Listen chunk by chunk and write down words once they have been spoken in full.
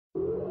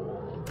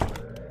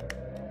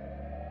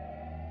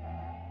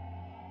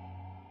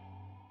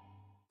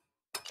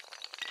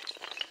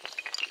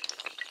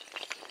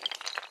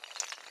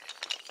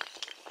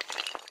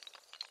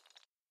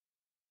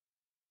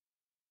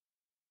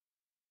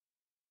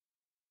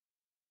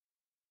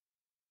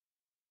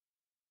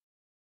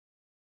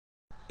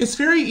It's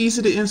very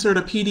easy to insert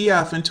a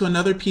PDF into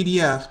another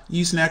PDF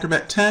using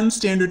Acrobat 10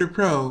 Standard or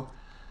Pro.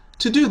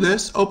 To do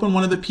this, open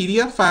one of the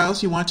PDF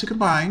files you want to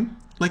combine,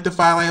 like the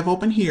file I have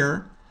open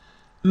here,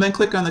 and then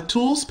click on the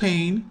Tools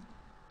pane,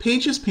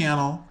 Pages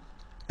panel,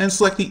 and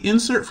select the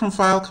Insert from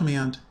File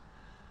command.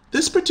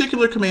 This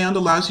particular command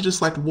allows you to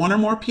select one or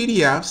more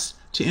PDFs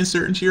to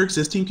insert into your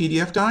existing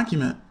PDF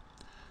document.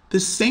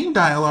 This same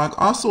dialog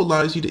also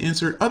allows you to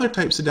insert other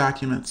types of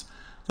documents,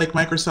 like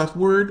Microsoft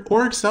Word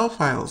or Excel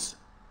files.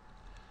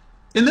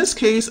 In this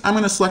case, I'm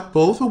going to select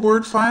both a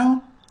Word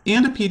file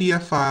and a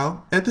PDF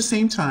file at the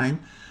same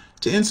time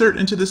to insert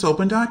into this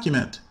open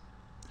document.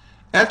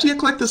 After you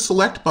click the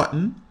Select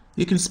button,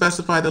 you can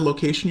specify the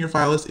location your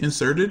file is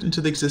inserted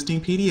into the existing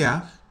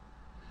PDF.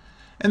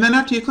 And then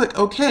after you click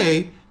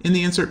OK in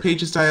the Insert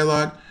Pages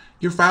dialog,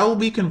 your file will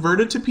be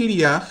converted to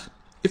PDF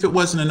if it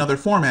was in another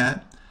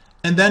format,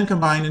 and then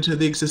combined into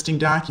the existing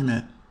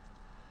document.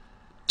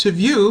 To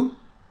view,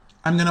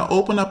 I'm going to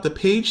open up the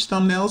Page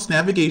Thumbnails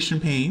navigation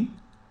pane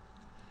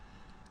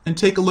and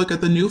take a look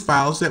at the new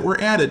files that were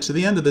added to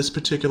the end of this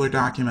particular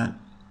document.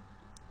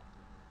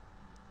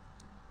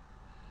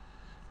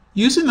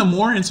 Using the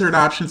More Insert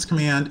Options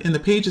command in the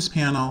Pages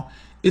panel,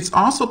 it's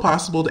also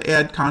possible to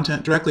add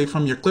content directly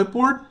from your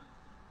clipboard,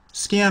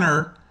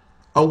 scanner,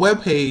 a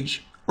web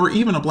page, or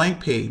even a blank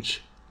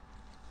page.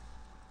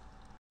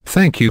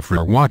 Thank you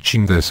for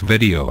watching this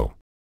video.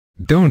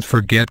 Don't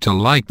forget to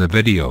like the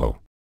video.